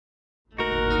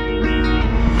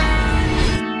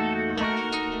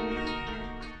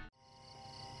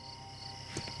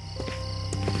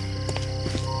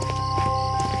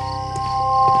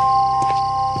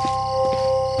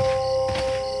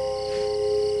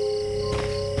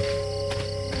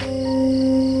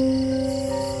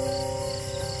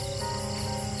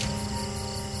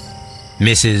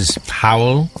Mrs.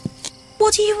 Powell?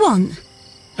 What do you want?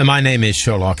 My name is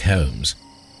Sherlock Holmes.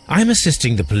 I'm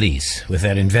assisting the police with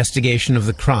their investigation of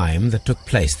the crime that took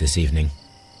place this evening.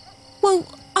 Well,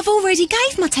 I've already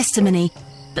gave my testimony,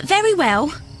 but very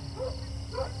well.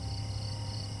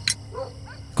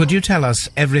 Could you tell us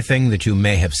everything that you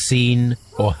may have seen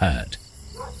or heard?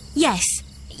 Yes.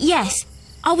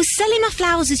 I was selling my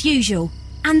flowers as usual,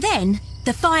 and then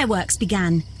the fireworks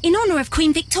began, in honour of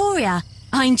Queen Victoria.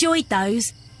 I enjoyed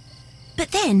those.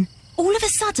 But then, all of a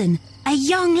sudden, a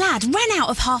young lad ran out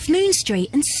of Half Moon Street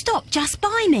and stopped just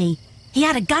by me. He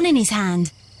had a gun in his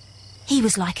hand. He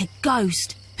was like a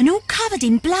ghost, and all covered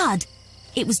in blood.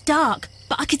 It was dark,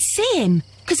 but I could see him,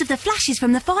 because of the flashes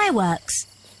from the fireworks.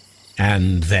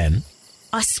 And then?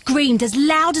 I screamed as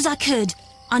loud as I could.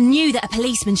 I knew that a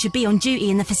policeman should be on duty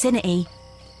in the vicinity.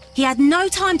 He had no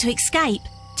time to escape.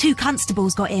 2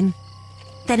 constables got him.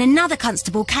 Then another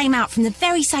constable came out from the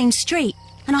very same street,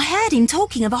 and I heard him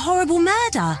talking of a horrible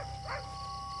murder.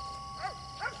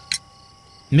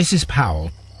 Mrs.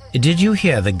 Powell, did you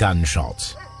hear the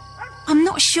gunshots? I'm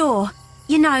not sure.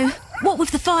 You know, what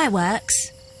with the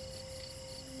fireworks?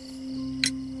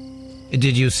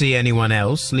 Did you see anyone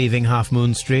else leaving Half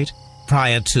Moon Street,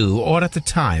 prior to or at the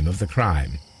time of the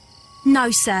crime?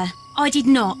 No, sir, I did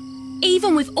not.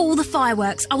 Even with all the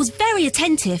fireworks, I was very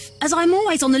attentive, as I'm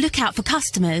always on the lookout for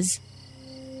customers.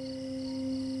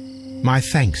 My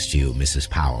thanks to you, Mrs.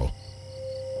 Powell.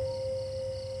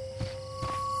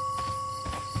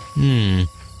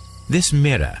 This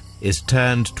mirror is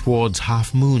turned towards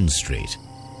Half Moon Street.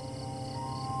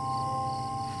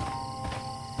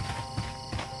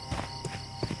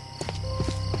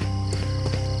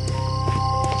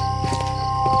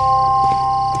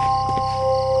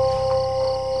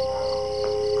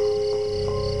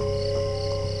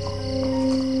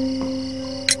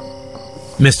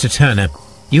 Mr. Turner,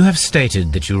 you have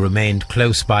stated that you remained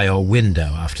close by your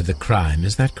window after the crime,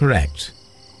 is that correct?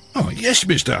 Oh, yes,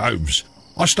 Mr. Holmes.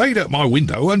 I stayed at my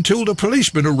window until the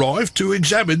policeman arrived to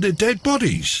examine the dead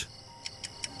bodies.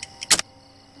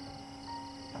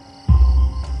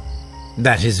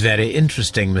 That is very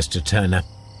interesting, Mr. Turner.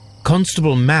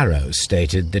 Constable Marrow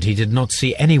stated that he did not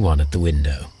see anyone at the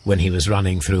window when he was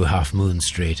running through Half Moon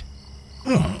Street.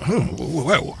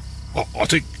 Well, I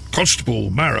think Constable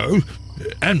Marrow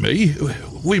and me,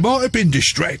 we might have been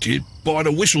distracted by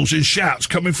the whistles and shouts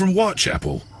coming from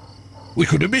Whitechapel. We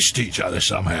could have missed each other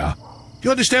somehow. You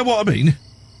understand what I mean?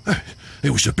 It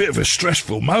was a bit of a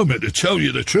stressful moment, to tell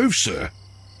you the truth, sir.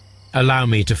 Allow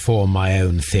me to form my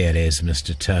own theories,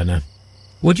 Mr. Turner.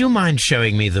 Would you mind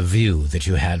showing me the view that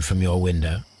you had from your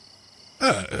window?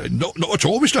 Not at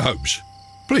all, Mr. Holmes.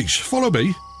 Please, follow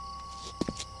me.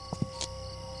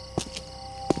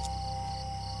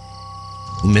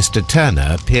 Mr.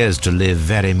 Turner appears to live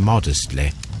very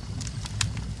modestly.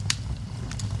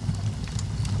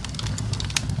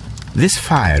 This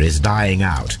fire is dying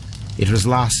out. It was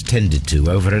last tended to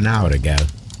over an hour ago.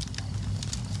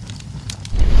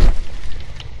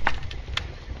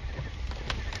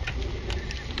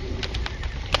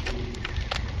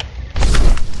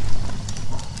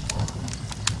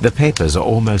 The papers are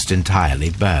almost entirely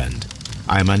burned.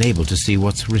 I am unable to see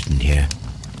what's written here.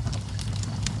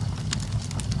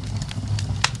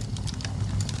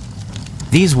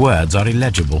 These words are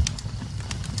illegible.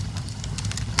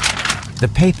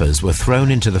 The papers were thrown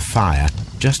into the fire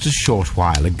just a short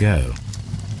while ago.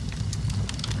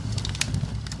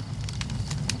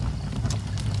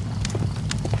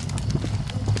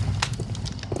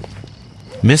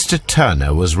 Mr.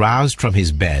 Turner was roused from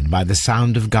his bed by the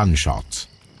sound of gunshots.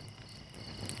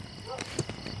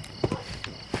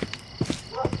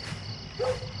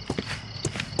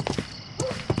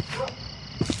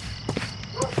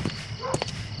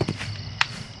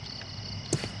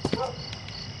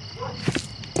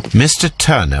 Mr.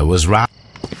 Turner was roused.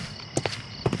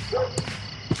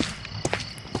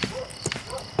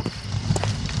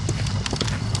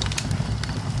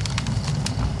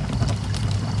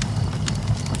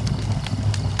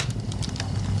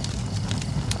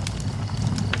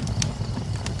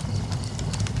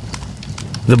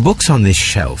 The books on this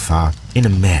shelf are in a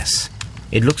mess.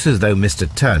 It looks as though Mr.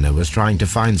 Turner was trying to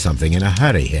find something in a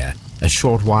hurry here a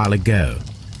short while ago.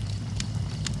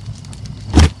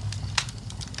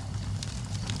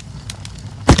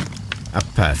 A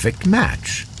perfect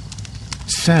match.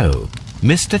 So,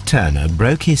 Mr. Turner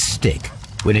broke his stick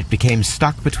when it became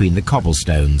stuck between the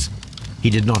cobblestones. He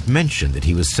did not mention that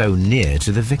he was so near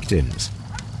to the victims.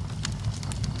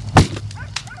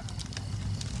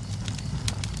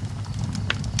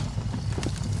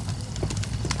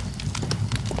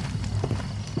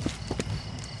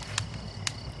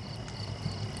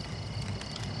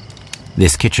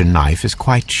 This kitchen knife is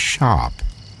quite sharp.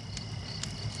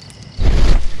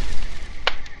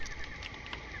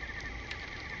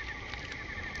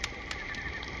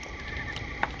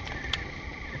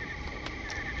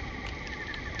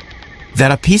 There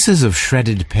are pieces of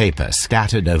shredded paper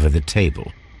scattered over the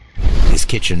table. This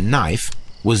kitchen knife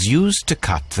was used to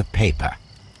cut the paper.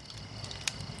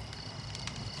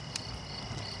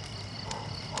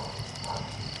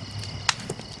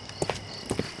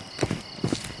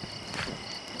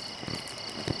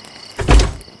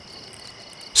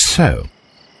 So,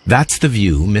 that's the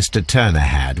view Mr. Turner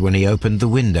had when he opened the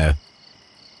window.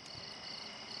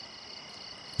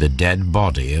 The dead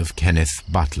body of Kenneth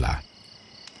Butler.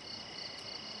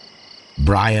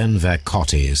 Brian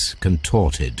Vercotti's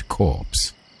contorted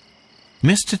corpse.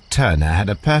 Mr. Turner had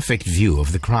a perfect view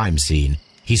of the crime scene.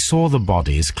 He saw the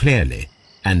bodies clearly,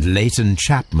 and Leighton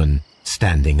Chapman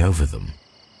standing over them.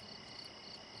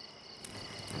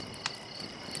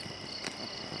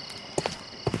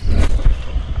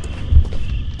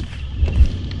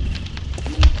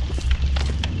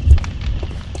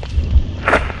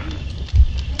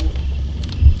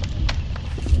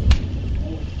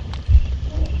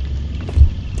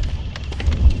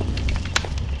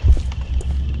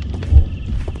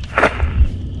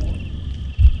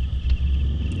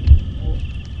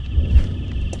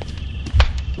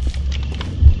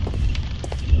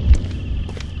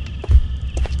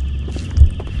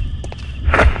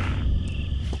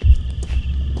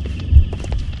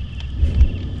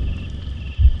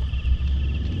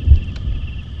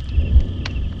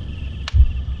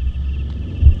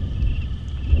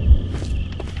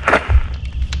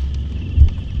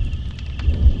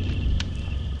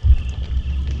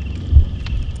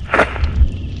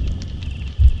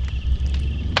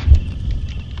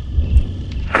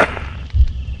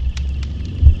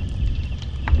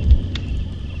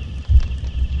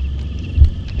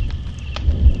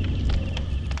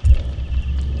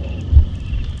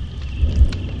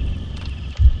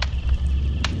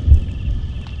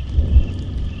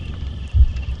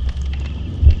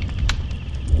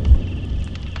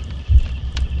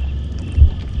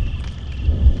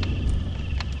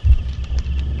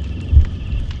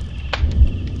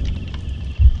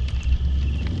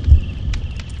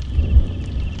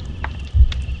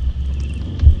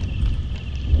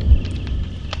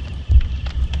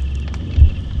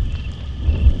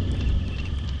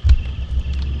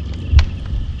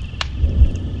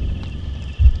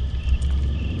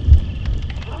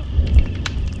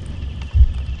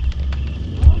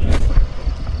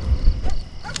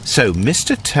 So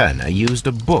Mr. Turner used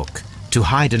a book to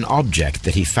hide an object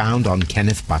that he found on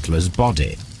Kenneth Butler's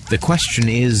body. The question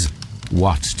is,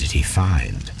 what did he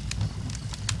find?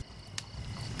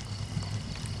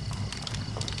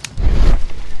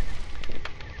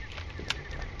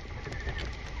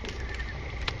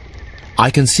 I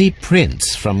can see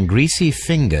prints from greasy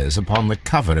fingers upon the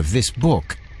cover of this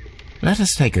book. Let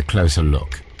us take a closer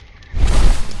look.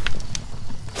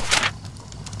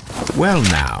 Well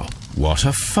now, what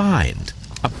a find!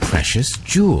 A precious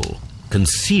jewel,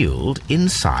 concealed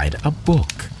inside a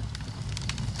book.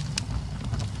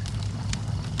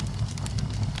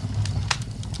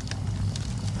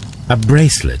 A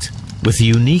bracelet with a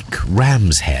unique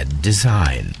ram's head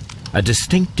design, a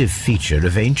distinctive feature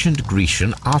of ancient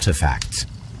Grecian artifacts,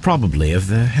 probably of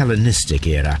the Hellenistic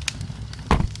era.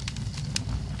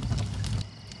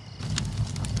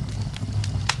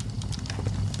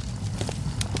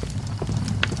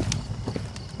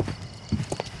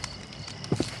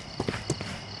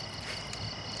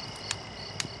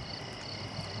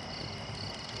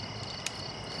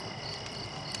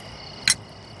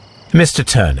 Mr.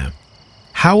 Turner,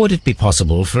 how would it be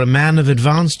possible for a man of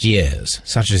advanced years,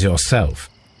 such as yourself,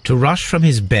 to rush from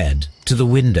his bed to the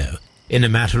window in a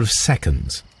matter of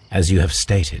seconds, as you have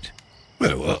stated?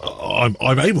 Well,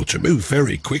 I'm able to move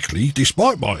very quickly,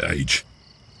 despite my age,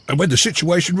 and when the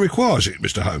situation requires it,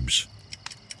 Mr. Holmes.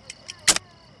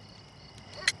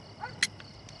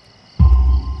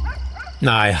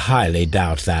 I highly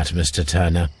doubt that, Mr.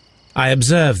 Turner. I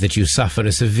observe that you suffer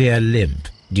a severe limp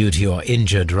due to your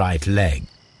injured right leg.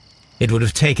 It would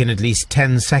have taken at least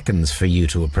 10 seconds for you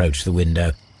to approach the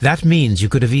window. That means you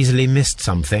could have easily missed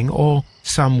something or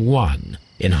someone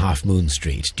in Half Moon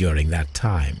Street during that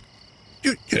time.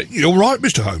 You're right,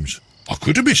 Mr. Holmes. I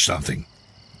could have missed something.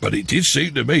 But it did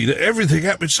seem to me that everything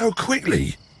happened so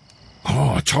quickly.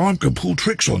 Time can pull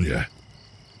tricks on you.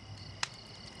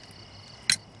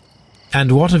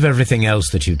 And what of everything else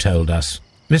that you told us?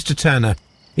 Mr. Turner,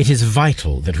 it is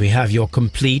vital that we have your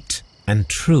complete and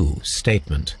true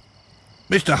statement.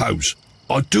 Mr. Holmes,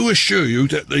 I do assure you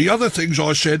that the other things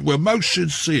I said were most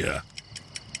sincere.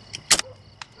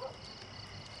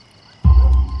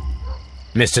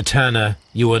 Mr. Turner,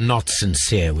 you were not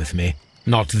sincere with me.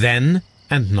 Not then,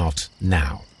 and not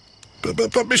now. But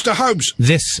Mr. Holmes...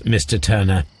 This, Mr.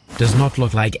 Turner, does not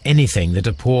look like anything that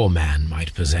a poor man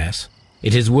might possess.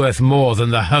 It is worth more than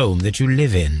the home that you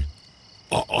live in.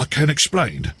 I can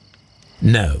explain.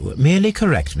 No, merely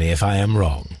correct me if I am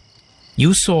wrong.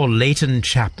 You saw Leighton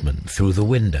Chapman through the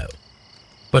window,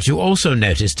 but you also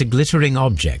noticed a glittering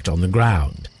object on the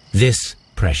ground, this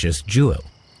precious jewel.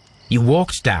 You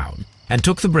walked down and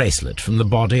took the bracelet from the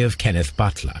body of Kenneth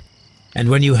Butler, and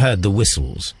when you heard the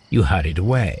whistles, you hurried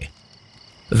away.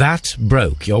 That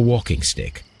broke your walking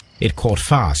stick. It caught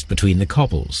fast between the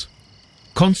cobbles.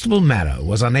 Constable Marrow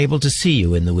was unable to see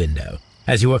you in the window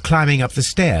as you were climbing up the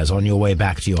stairs on your way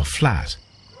back to your flat.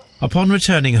 Upon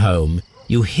returning home,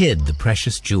 you hid the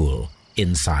precious jewel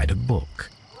inside a book.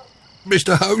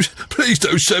 Mr. Holmes, please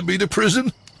don't send me to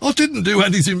prison. I didn't do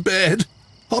anything bad.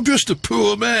 I'm just a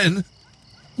poor man.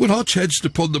 When I chanced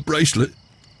upon the bracelet,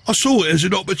 I saw it as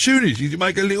an opportunity to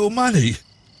make a little money.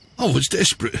 I was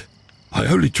desperate. I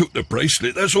only took the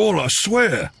bracelet, that's all, I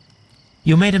swear.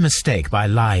 You made a mistake by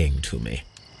lying to me.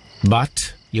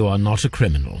 But you are not a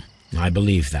criminal. I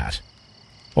believe that.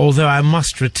 Although I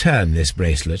must return this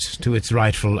bracelet to its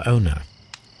rightful owner.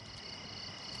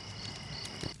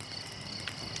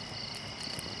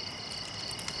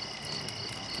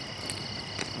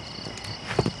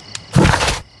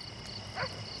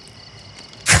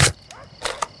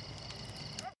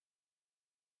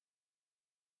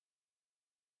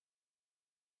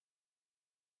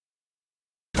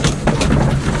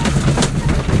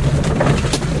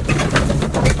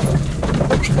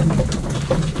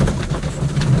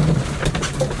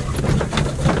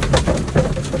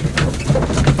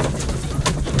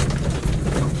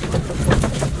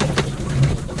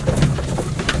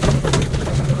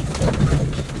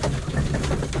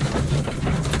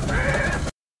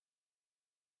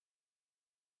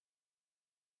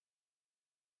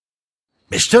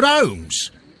 Mr.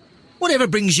 Holmes! Whatever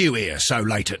brings you here so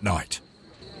late at night?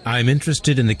 I'm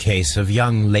interested in the case of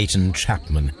young Leighton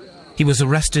Chapman. He was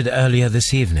arrested earlier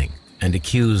this evening and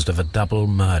accused of a double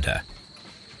murder.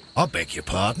 I beg your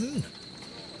pardon?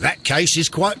 That case is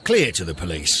quite clear to the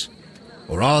police.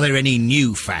 Or are there any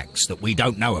new facts that we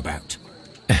don't know about?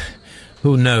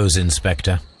 Who knows,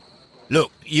 Inspector?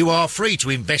 Look, you are free to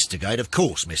investigate, of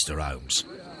course, Mr. Holmes.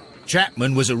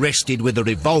 Chapman was arrested with a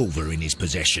revolver in his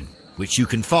possession, which you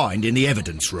can find in the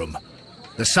evidence room.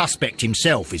 The suspect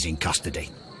himself is in custody.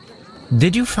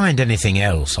 Did you find anything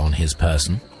else on his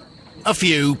person? A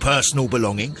few personal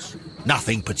belongings.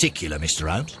 Nothing particular, Mr.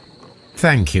 Holmes.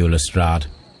 Thank you, Lestrade.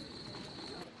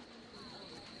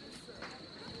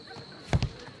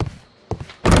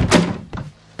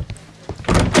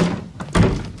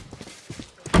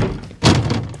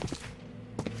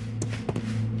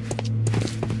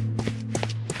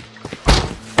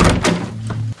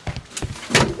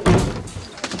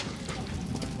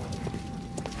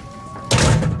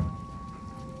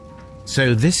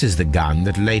 So this is the gun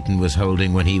that Leighton was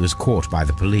holding when he was caught by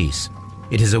the police.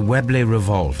 It is a Webley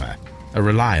revolver, a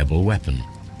reliable weapon.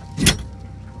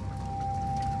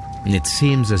 It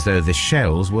seems as though the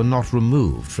shells were not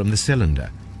removed from the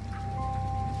cylinder.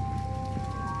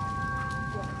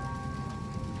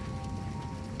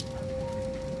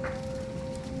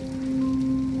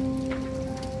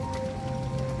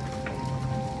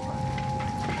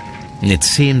 It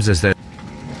seems as though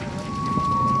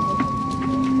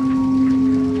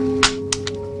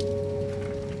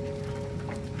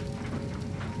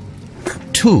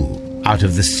two out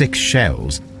of the 6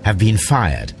 shells have been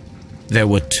fired. There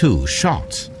were 2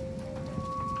 shots.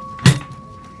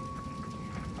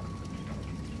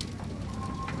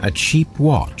 A cheap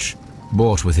watch,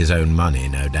 bought with his own money,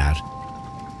 no doubt.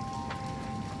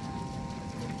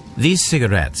 These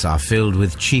cigarettes are filled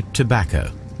with cheap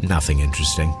tobacco. Nothing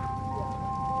interesting.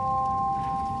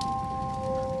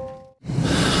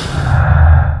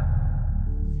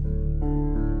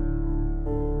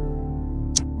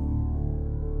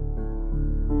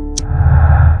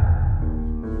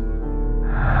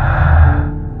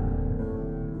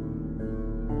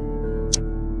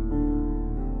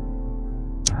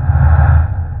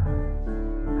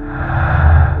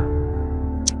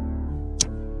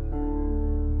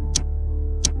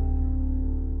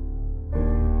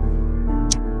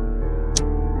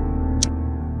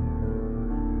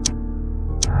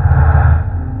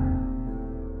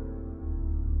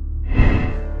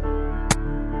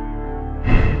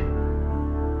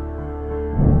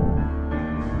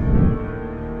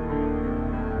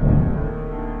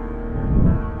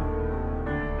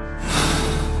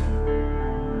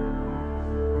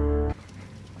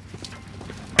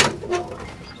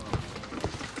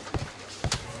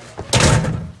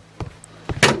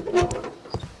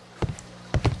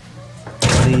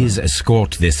 Please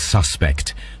escort this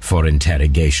suspect for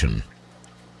interrogation.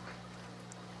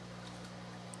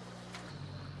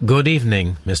 Good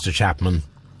evening, Mr. Chapman.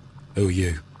 Who are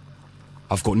you?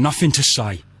 I've got nothing to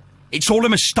say. It's all a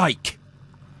mistake.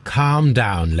 Calm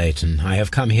down, Leighton. I have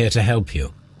come here to help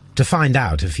you. To find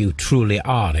out if you truly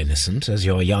are innocent, as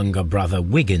your younger brother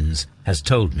Wiggins has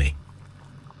told me.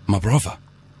 My brother?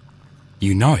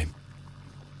 You know him?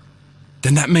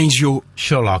 Then that means you're...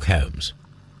 Sherlock Holmes.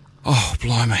 Oh,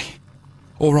 blimey.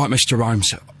 All right, Mr.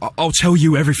 Holmes. I'll tell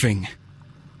you everything.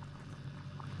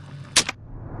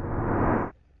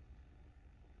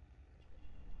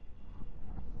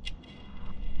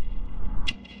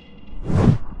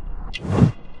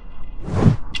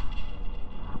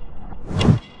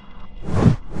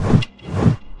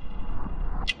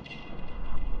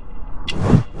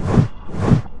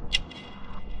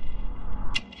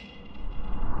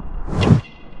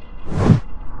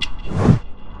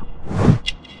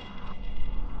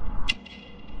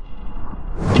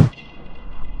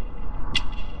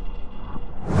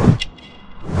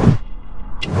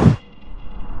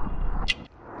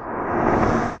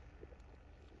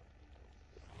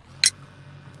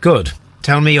 Good.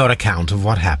 Tell me your account of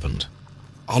what happened.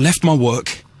 I left my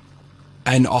work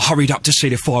and I hurried up to see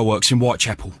the fireworks in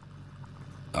Whitechapel.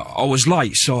 I was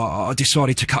late, so I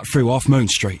decided to cut through Half Moon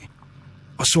Street.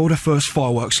 I saw the first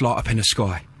fireworks light up in the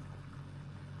sky.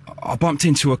 I bumped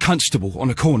into a constable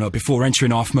on a corner before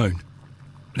entering Half Moon.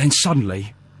 Then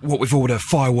suddenly, what with all the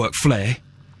firework flare,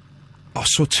 I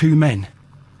saw two men.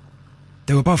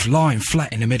 They were both lying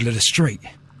flat in the middle of the street.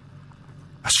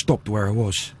 I stopped where I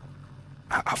was.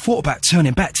 I thought about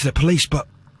turning back to the police, but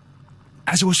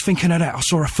as I was thinking of that, I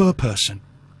saw a third person.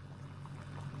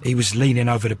 He was leaning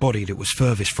over the body that was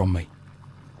furthest from me.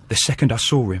 The second I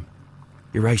saw him,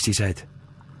 he raised his head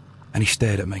and he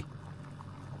stared at me.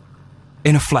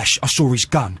 In a flash, I saw his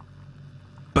gun,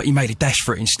 but he made a dash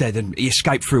for it instead and he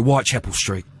escaped through Whitechapel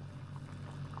Street.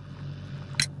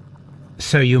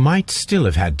 So you might still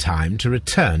have had time to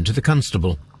return to the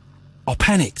constable. I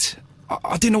panicked.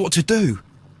 I didn't know what to do.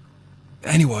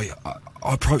 Anyway, I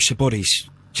approached the bodies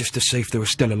just to see if they were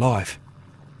still alive.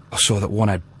 I saw that one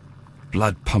had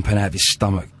blood pumping out of his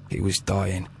stomach. He was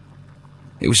dying.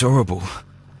 It was horrible.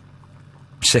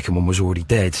 The second one was already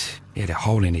dead. He had a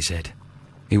hole in his head.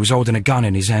 He was holding a gun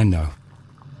in his hand, though.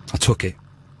 I took it,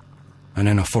 and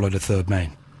then I followed the third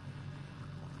man.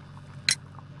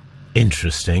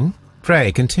 Interesting.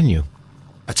 Pray, continue.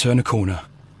 I turned a corner,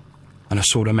 and I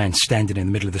saw the man standing in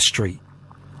the middle of the street.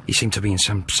 He seemed to be in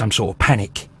some sort of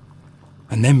panic.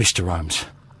 And then, Mr. Holmes,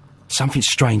 something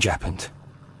strange happened.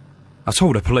 I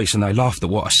told the police and they laughed at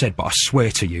what I said, but I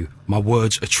swear to you, my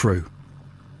words are true.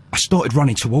 I started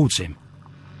running towards him.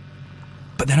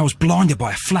 But then I was blinded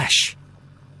by a flash.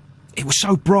 It was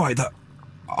so bright that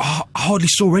I hardly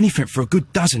saw anything for a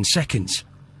good dozen seconds.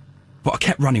 But I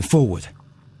kept running forward.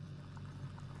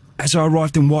 As I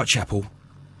arrived in Whitechapel,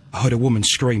 I heard a woman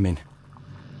screaming.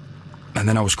 And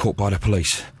then I was caught by the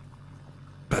police.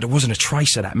 But there wasn't a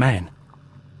trace of that man.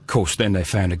 Of course, then they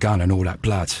found a gun and all that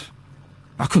blood.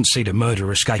 I couldn't see the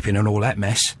murderer escaping and all that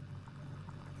mess.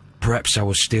 Perhaps I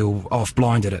was still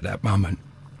half-blinded at that moment.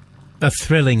 A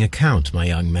thrilling account, my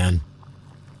young man.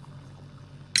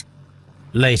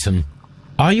 Leighton,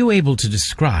 are you able to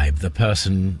describe the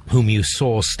person whom you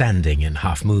saw standing in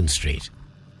Half Moon Street?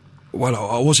 Well,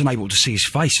 I wasn't able to see his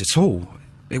face at all.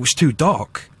 It was too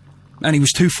dark. And he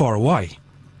was too far away.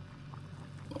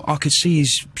 I could see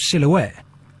his silhouette.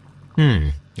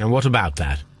 And what about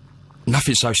that?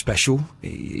 Nothing so special.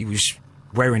 He was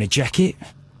wearing a jacket.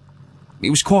 He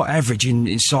was quite average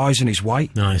in size and his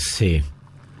weight. I see.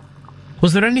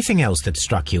 Was there anything else that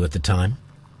struck you at the time?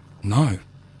 No.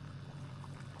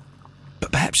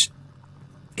 But perhaps...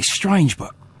 It's strange,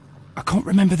 but I can't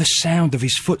remember the sound of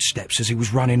his footsteps as he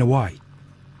was running away.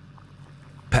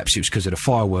 Perhaps it was because of the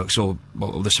fireworks or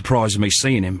the surprise of me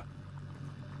seeing him.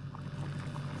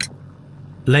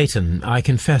 Leighton, I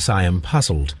confess I am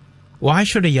puzzled. Why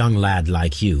should a young lad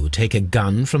like you take a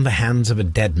gun from the hands of a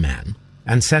dead man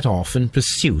and set off in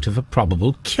pursuit of a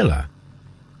probable killer?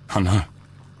 I know.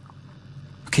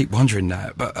 I keep wondering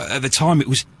that, but at the time it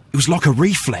was like a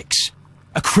reflex.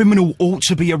 A criminal ought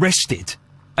to be arrested,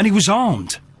 and he was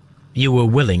armed. You were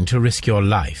willing to risk your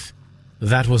life.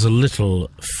 That was a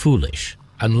little foolish,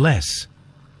 unless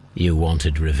you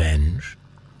wanted revenge.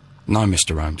 No,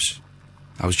 Mr. Holmes.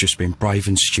 I was just being brave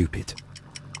and stupid.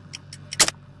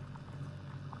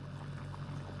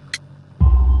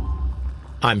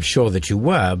 I'm sure that you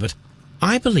were, but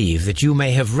I believe that you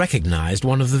may have recognized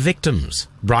one of the victims,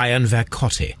 Brian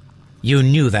Vercotti. You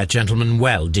knew that gentleman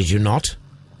well, did you not?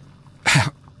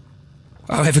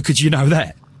 However could you know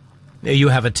that? You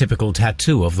have a typical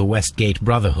tattoo of the Westgate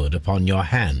Brotherhood upon your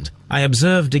hand. I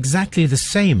observed exactly the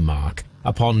same mark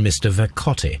upon Mr.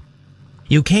 Vercotti.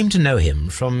 You came to know him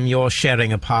from your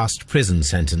sharing a past prison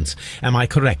sentence. Am I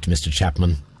correct, Mr.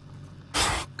 Chapman?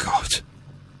 Oh, God.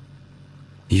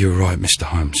 You're right, Mr.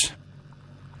 Holmes.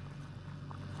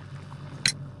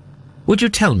 Would you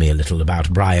tell me a little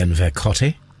about Brian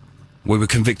Vercotti? We were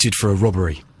convicted for a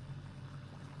robbery.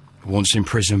 Once in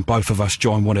prison, both of us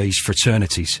joined one of these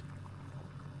fraternities.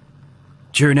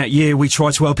 During that year, we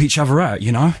tried to help each other out,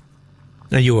 you know?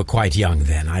 You were quite young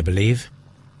then, I believe.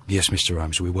 Yes, Mr.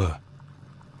 Holmes, we were.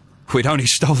 We'd only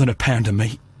stolen a pound of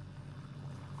meat.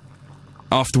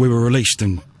 After we were released,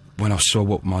 and when I saw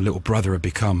what my little brother had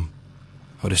become,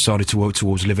 I decided to work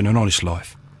towards living an honest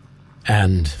life.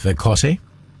 And Vercotti?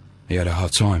 He had a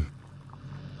hard time.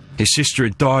 His sister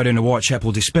had died in a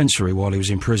Whitechapel dispensary while he was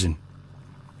in prison.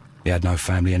 He had no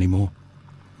family anymore.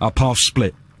 Our paths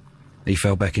split. He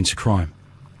fell back into crime.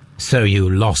 So you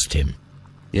lost him?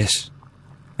 Yes.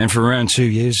 And for around 2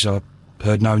 years, I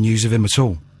heard no news of him at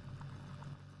all.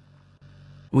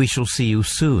 We shall see you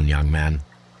soon, young man.